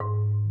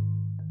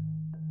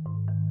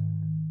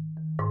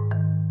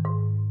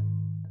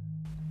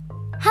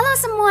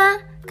Halo semua,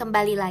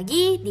 kembali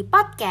lagi di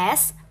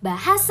podcast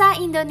Bahasa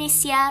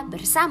Indonesia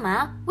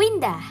bersama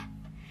Windah.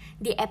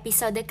 Di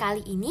episode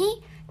kali ini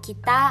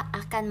kita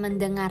akan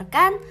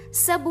mendengarkan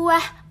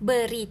sebuah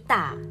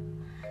berita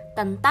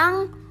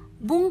tentang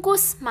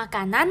bungkus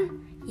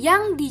makanan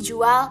yang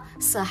dijual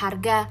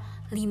seharga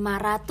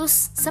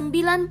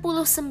 599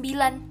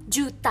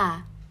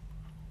 juta.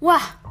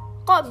 Wah,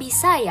 kok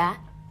bisa ya?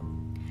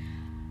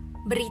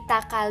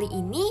 Berita kali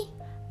ini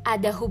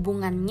ada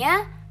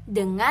hubungannya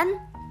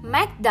dengan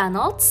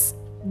McDonald's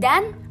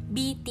dan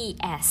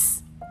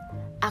BTS.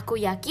 Aku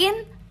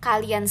yakin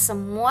kalian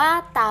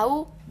semua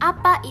tahu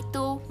apa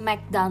itu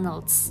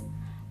McDonald's.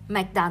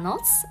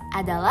 McDonald's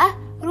adalah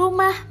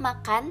rumah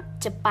makan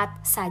cepat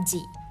saji.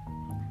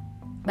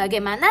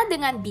 Bagaimana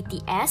dengan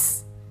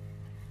BTS?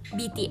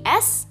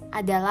 BTS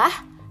adalah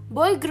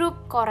boy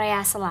group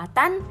Korea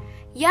Selatan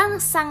yang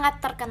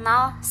sangat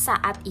terkenal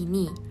saat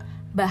ini,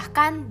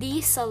 bahkan di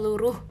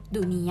seluruh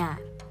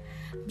dunia.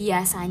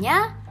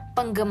 Biasanya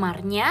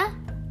penggemarnya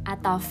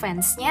atau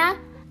fansnya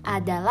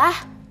adalah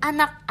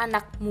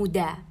anak-anak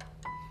muda.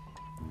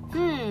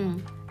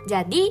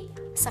 Jadi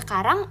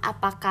sekarang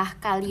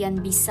apakah kalian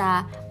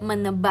bisa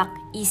menebak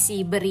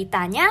isi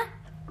beritanya?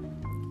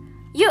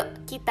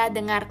 Yuk kita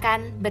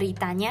dengarkan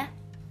beritanya.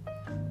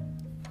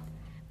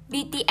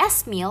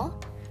 BTS Meal,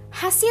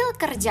 hasil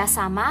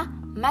kerjasama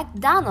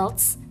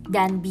McDonald's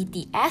dan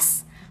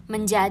BTS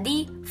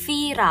menjadi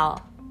viral.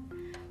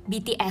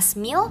 BTS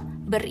Meal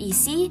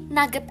berisi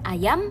nugget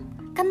ayam,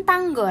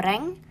 kentang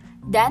goreng,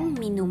 dan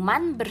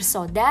minuman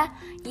bersoda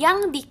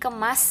yang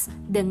dikemas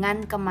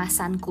dengan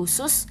kemasan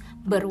khusus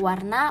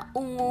berwarna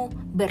ungu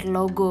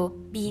berlogo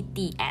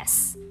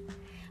BTS.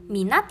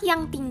 Minat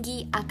yang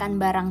tinggi akan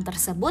barang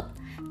tersebut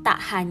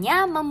tak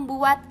hanya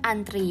membuat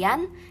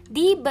antrian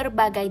di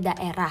berbagai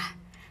daerah,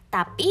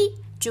 tapi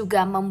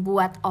juga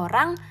membuat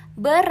orang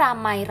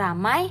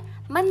beramai-ramai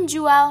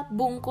menjual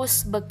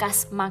bungkus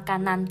bekas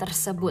makanan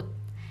tersebut.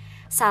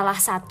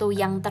 Salah satu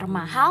yang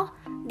termahal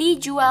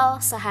dijual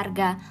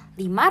seharga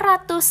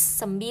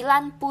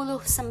 599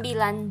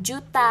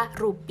 juta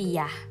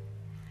rupiah.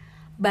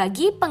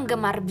 Bagi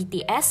penggemar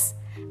BTS,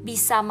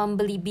 bisa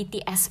membeli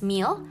BTS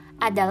Meal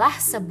adalah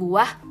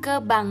sebuah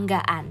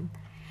kebanggaan.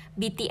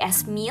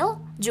 BTS Meal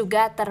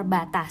juga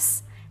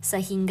terbatas,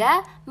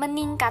 sehingga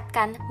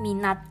meningkatkan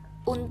minat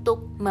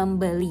untuk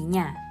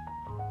membelinya.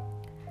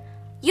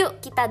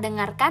 Yuk kita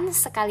dengarkan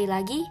sekali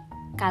lagi.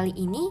 Kali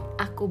ini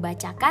aku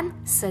bacakan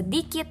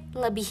sedikit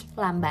lebih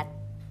lambat.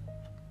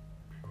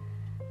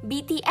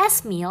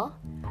 BTS Meal,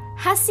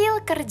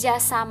 hasil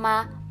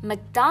kerjasama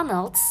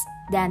McDonald's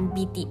dan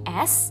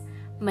BTS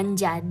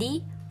menjadi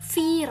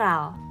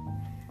viral.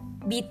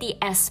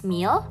 BTS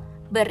Meal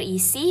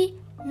berisi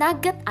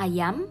nugget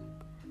ayam,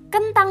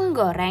 kentang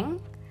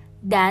goreng,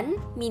 dan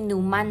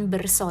minuman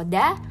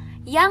bersoda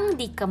yang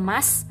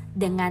dikemas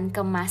dengan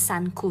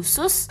kemasan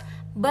khusus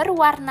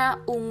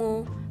berwarna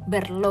ungu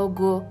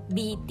berlogo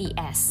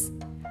BTS.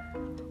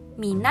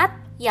 Minat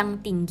yang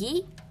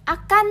tinggi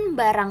akan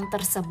barang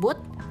tersebut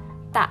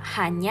tak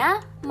hanya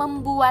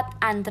membuat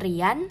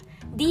antrian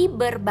di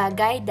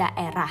berbagai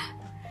daerah,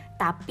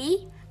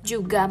 tapi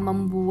juga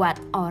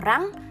membuat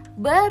orang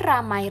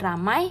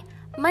beramai-ramai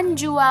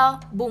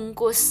menjual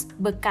bungkus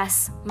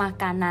bekas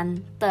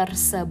makanan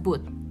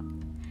tersebut.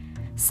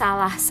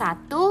 Salah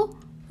satu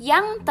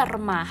yang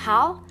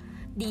termahal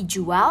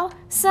dijual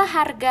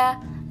seharga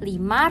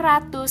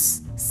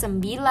 599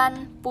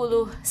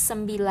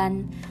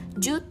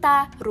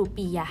 juta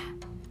rupiah.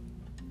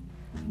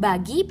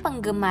 Bagi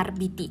penggemar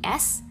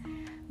BTS,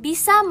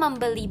 bisa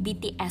membeli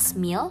BTS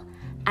Meal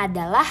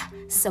adalah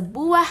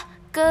sebuah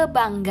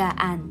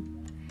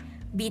kebanggaan.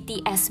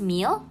 BTS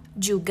Meal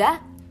juga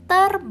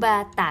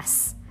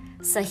terbatas,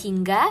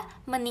 sehingga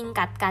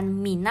meningkatkan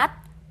minat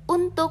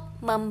untuk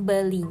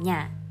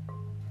membelinya.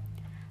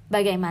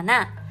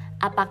 Bagaimana?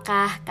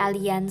 Apakah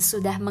kalian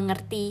sudah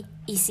mengerti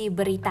isi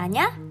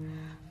beritanya?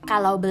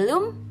 Kalau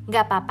belum,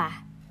 gak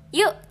apa-apa.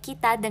 Yuk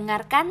kita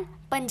dengarkan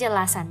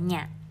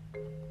penjelasannya.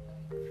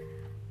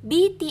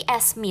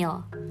 BTS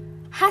Meal,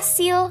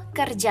 hasil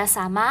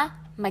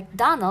kerjasama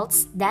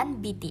McDonald's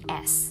dan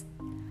BTS.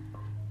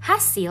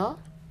 Hasil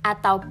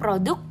atau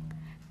produk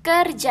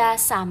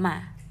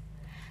kerjasama.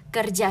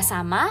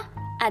 Kerjasama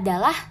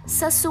adalah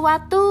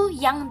sesuatu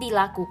yang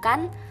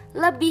dilakukan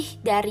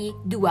lebih dari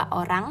 2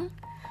 orang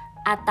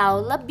atau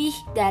lebih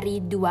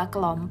dari 2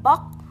 kelompok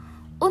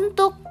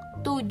untuk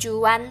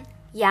tujuan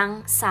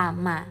yang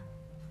sama.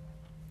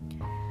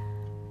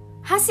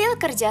 Hasil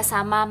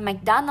kerjasama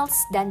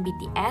McDonald's dan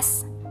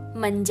BTS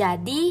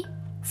menjadi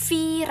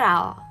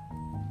viral.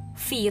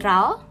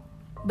 Viral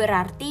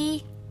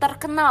berarti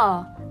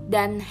terkenal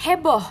dan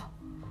heboh,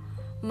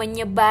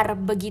 menyebar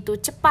begitu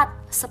cepat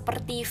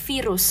seperti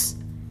virus,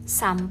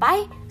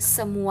 sampai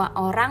semua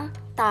orang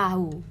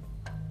tahu.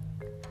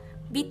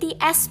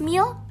 BTS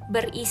Meal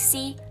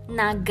berisi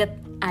nugget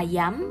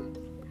ayam,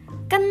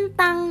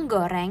 kentang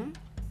goreng.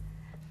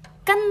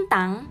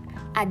 Kentang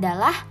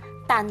adalah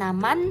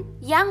tanaman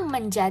yang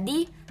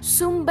menjadi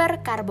sumber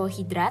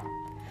karbohidrat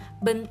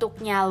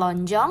bentuknya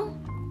lonjong,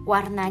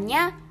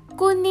 warnanya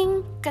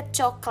kuning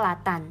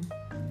kecoklatan.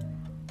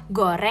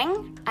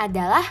 Goreng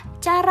adalah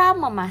cara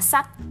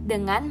memasak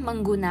dengan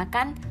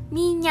menggunakan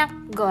minyak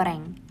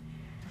goreng.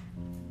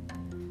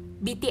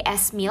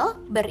 BTS meal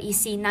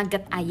berisi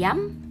nugget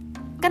ayam,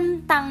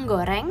 kentang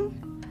goreng,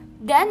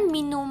 dan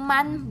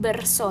minuman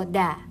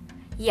bersoda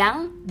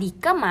yang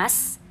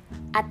dikemas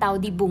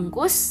atau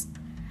dibungkus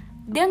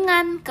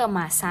dengan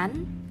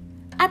kemasan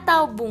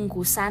atau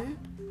bungkusan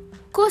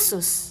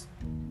khusus.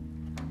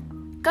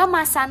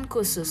 Kemasan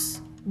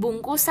khusus,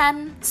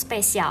 bungkusan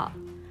spesial,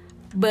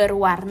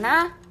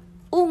 berwarna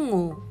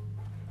ungu,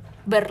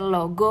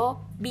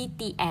 berlogo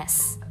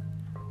BTS.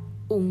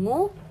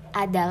 Ungu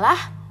adalah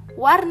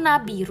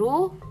warna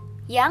biru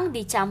yang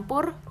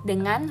dicampur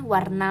dengan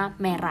warna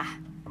merah,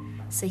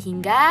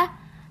 sehingga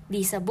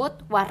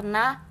disebut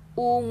warna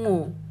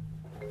ungu.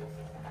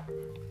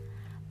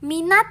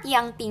 Minat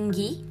yang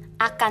tinggi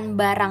akan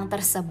barang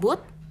tersebut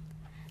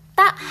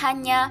tak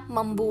hanya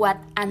membuat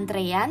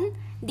antrean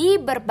di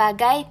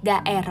berbagai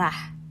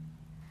daerah.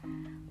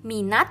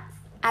 Minat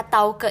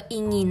atau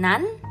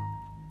keinginan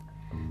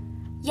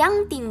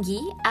yang tinggi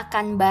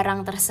akan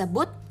barang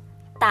tersebut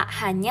tak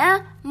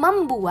hanya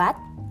membuat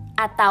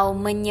atau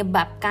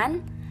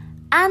menyebabkan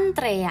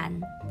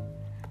antrean.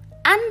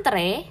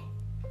 Antre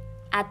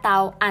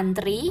atau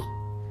antri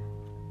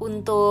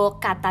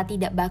untuk kata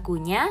tidak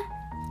bakunya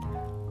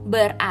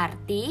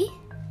berarti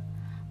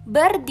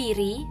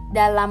berdiri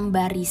dalam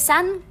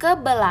barisan ke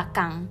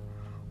belakang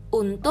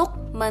untuk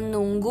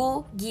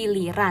menunggu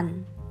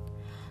giliran.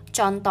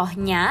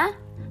 Contohnya,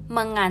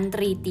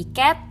 mengantri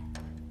tiket,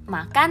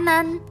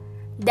 makanan,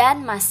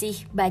 dan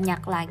masih banyak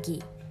lagi.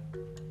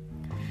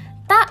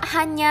 Tak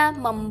hanya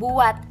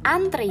membuat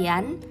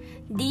antrian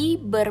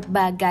di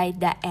berbagai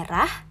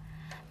daerah,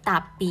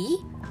 tapi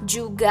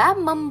juga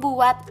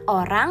membuat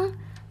orang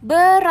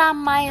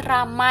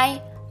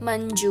beramai-ramai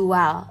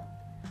menjual.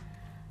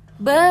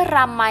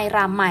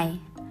 Beramai-ramai,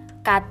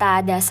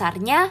 kata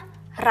dasarnya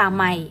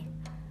ramai,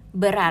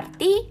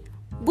 berarti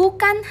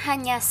bukan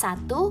hanya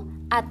satu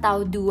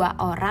atau dua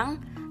orang,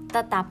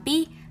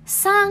 tetapi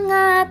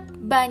sangat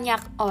banyak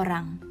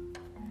orang.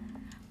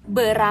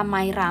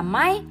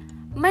 Beramai-ramai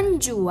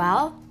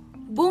menjual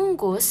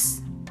bungkus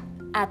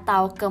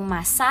atau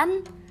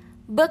kemasan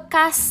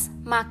bekas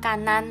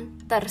makanan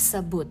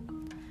tersebut.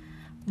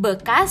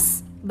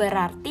 Bekas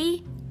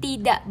berarti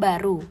tidak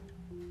baru,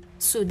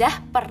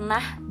 sudah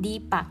pernah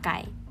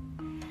dipakai.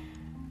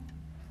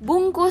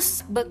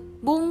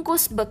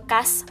 Bungkus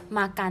bekas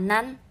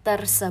makanan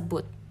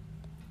tersebut.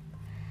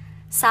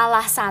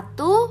 Salah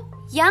satu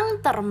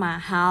yang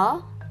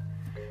termahal,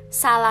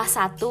 salah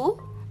satu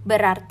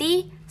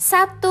berarti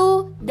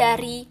satu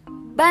dari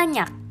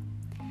banyak.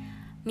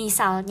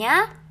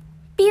 Misalnya,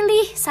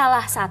 pilih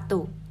salah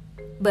satu,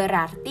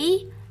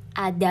 berarti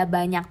ada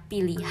banyak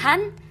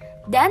pilihan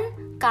dan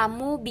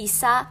kamu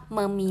bisa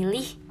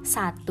memilih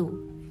satu.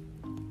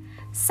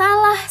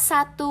 Salah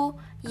satu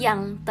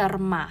yang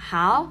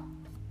termahal,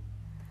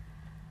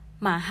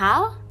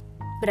 mahal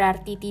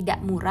berarti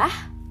tidak murah,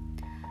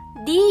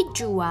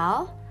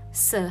 dijual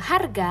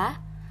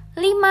seharga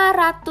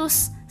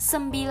 599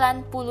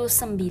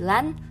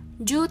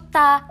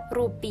 juta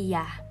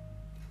rupiah.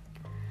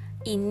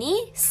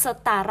 Ini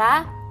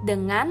setara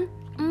dengan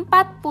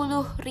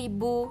 40.000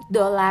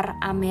 dolar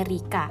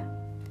Amerika.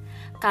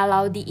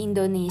 Kalau di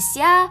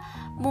Indonesia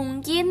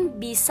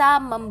mungkin bisa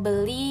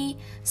membeli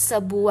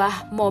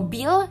sebuah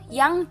mobil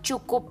yang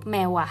cukup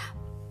mewah.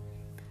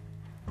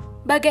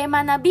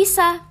 Bagaimana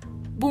bisa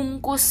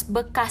bungkus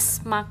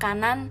bekas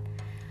makanan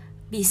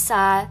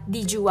bisa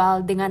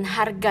dijual dengan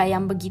harga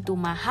yang begitu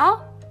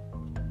mahal?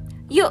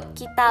 Yuk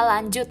kita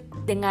lanjut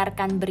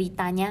dengarkan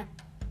beritanya.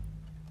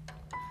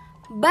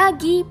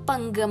 Bagi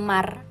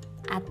penggemar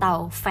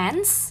atau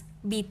fans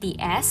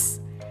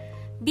BTS,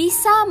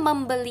 bisa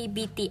membeli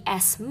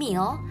BTS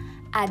meal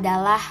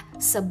adalah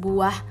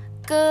sebuah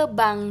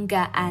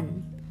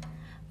kebanggaan.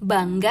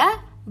 Bangga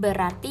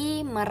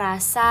berarti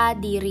merasa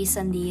diri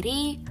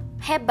sendiri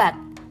hebat,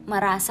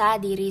 merasa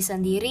diri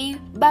sendiri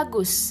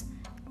bagus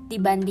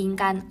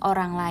dibandingkan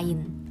orang lain.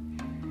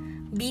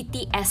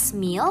 BTS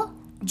meal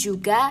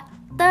juga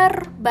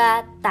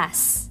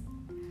terbatas.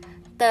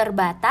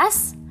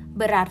 Terbatas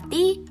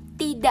berarti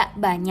tidak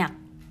banyak,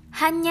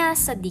 hanya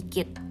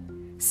sedikit,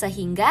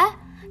 sehingga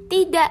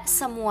tidak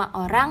semua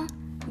orang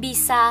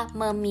bisa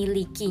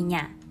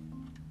memilikinya.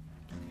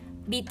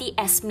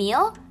 BTS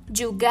meal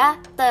juga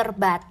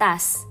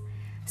terbatas,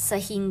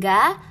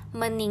 sehingga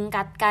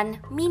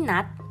meningkatkan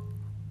minat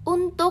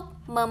untuk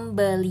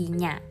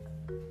membelinya.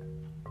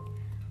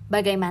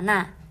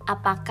 Bagaimana?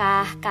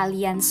 Apakah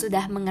kalian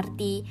sudah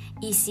mengerti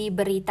isi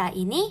berita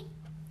ini?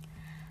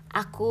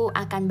 Aku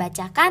akan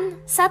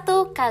bacakan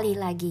satu kali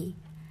lagi.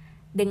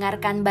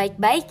 Dengarkan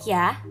baik-baik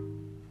ya.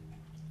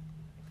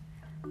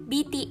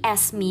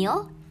 BTS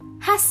meal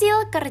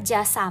hasil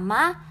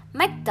kerjasama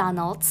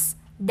McDonald's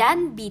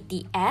dan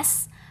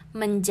BTS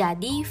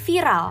menjadi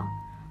viral.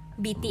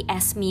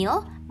 BTS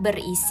meal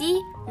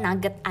berisi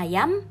nugget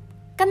ayam,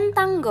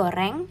 kentang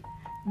goreng,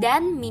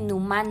 dan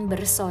minuman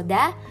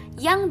bersoda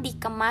yang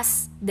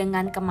dikemas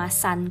dengan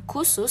kemasan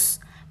khusus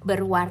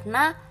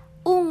berwarna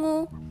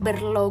ungu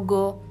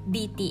berlogo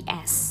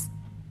BTS.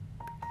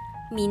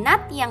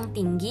 Minat yang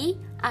tinggi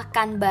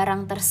akan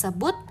barang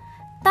tersebut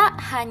tak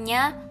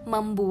hanya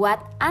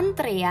membuat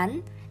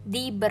antrean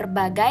di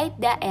berbagai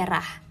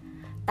daerah,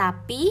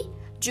 tapi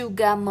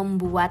juga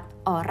membuat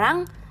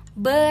orang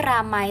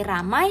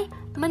beramai-ramai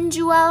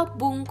menjual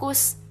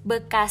bungkus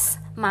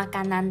bekas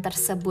makanan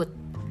tersebut.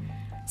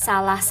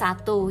 Salah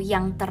satu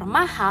yang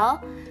termahal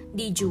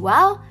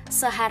dijual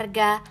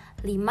seharga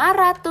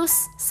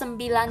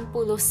 599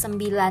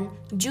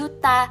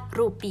 juta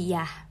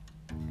rupiah.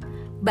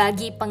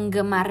 Bagi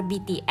penggemar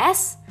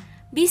BTS,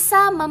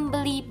 bisa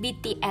membeli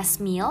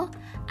BTS meal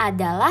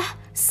adalah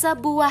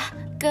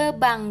sebuah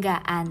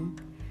kebanggaan.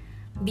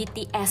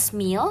 BTS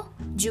meal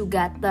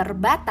juga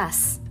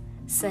terbatas,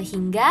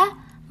 sehingga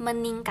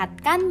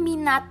meningkatkan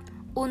minat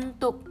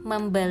untuk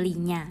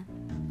membelinya.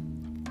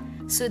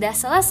 Sudah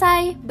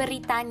selesai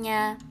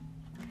beritanya.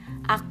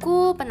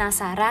 Aku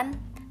penasaran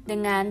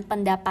dengan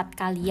pendapat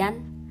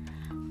kalian.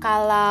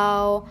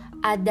 Kalau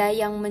ada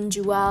yang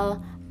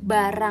menjual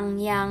barang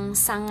yang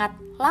sangat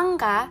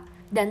langka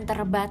dan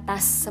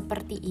terbatas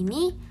seperti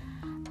ini,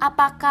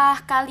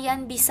 apakah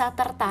kalian bisa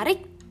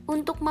tertarik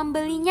untuk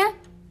membelinya?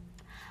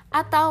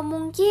 Atau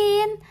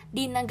mungkin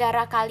di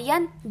negara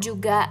kalian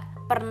juga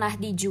pernah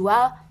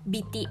dijual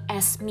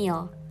BTS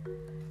meal.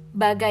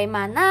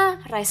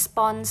 Bagaimana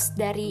respons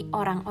dari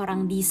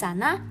orang-orang di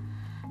sana?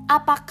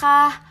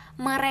 Apakah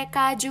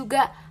mereka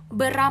juga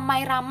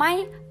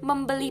beramai-ramai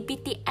membeli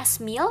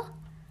BTS meal?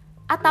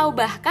 Atau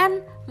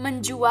bahkan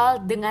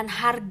menjual dengan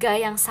harga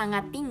yang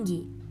sangat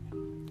tinggi?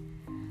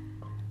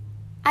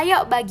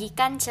 Ayo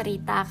bagikan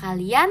cerita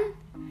kalian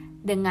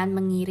dengan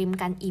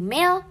mengirimkan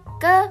email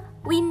ke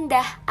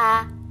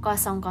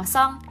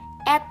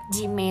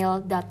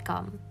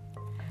windah@00@gmail.com.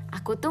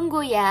 Aku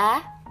tunggu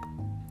ya.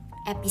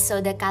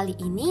 Episode kali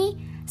ini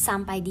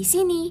sampai di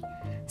sini.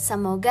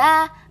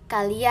 Semoga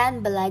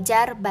kalian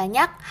belajar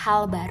banyak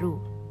hal baru.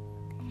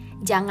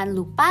 Jangan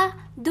lupa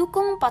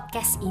dukung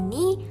podcast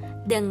ini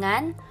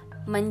dengan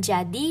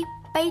menjadi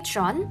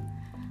patron,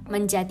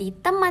 menjadi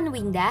teman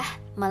Windah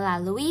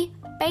melalui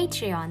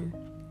Patreon.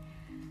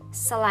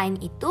 Selain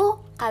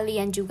itu,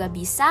 kalian juga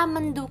bisa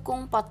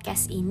mendukung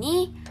podcast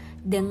ini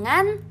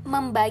dengan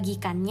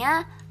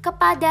membagikannya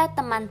kepada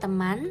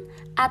teman-teman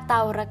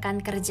atau rekan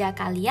kerja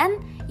kalian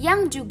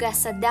yang juga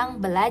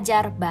sedang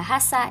belajar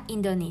bahasa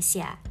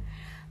Indonesia.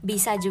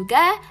 Bisa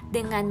juga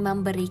dengan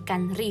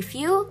memberikan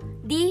review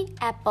di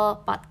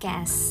Apple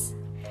Podcast.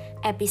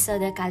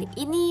 Episode kali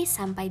ini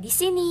sampai di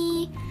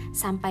sini.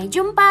 Sampai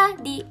jumpa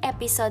di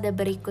episode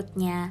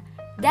berikutnya.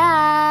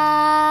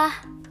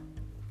 Dah.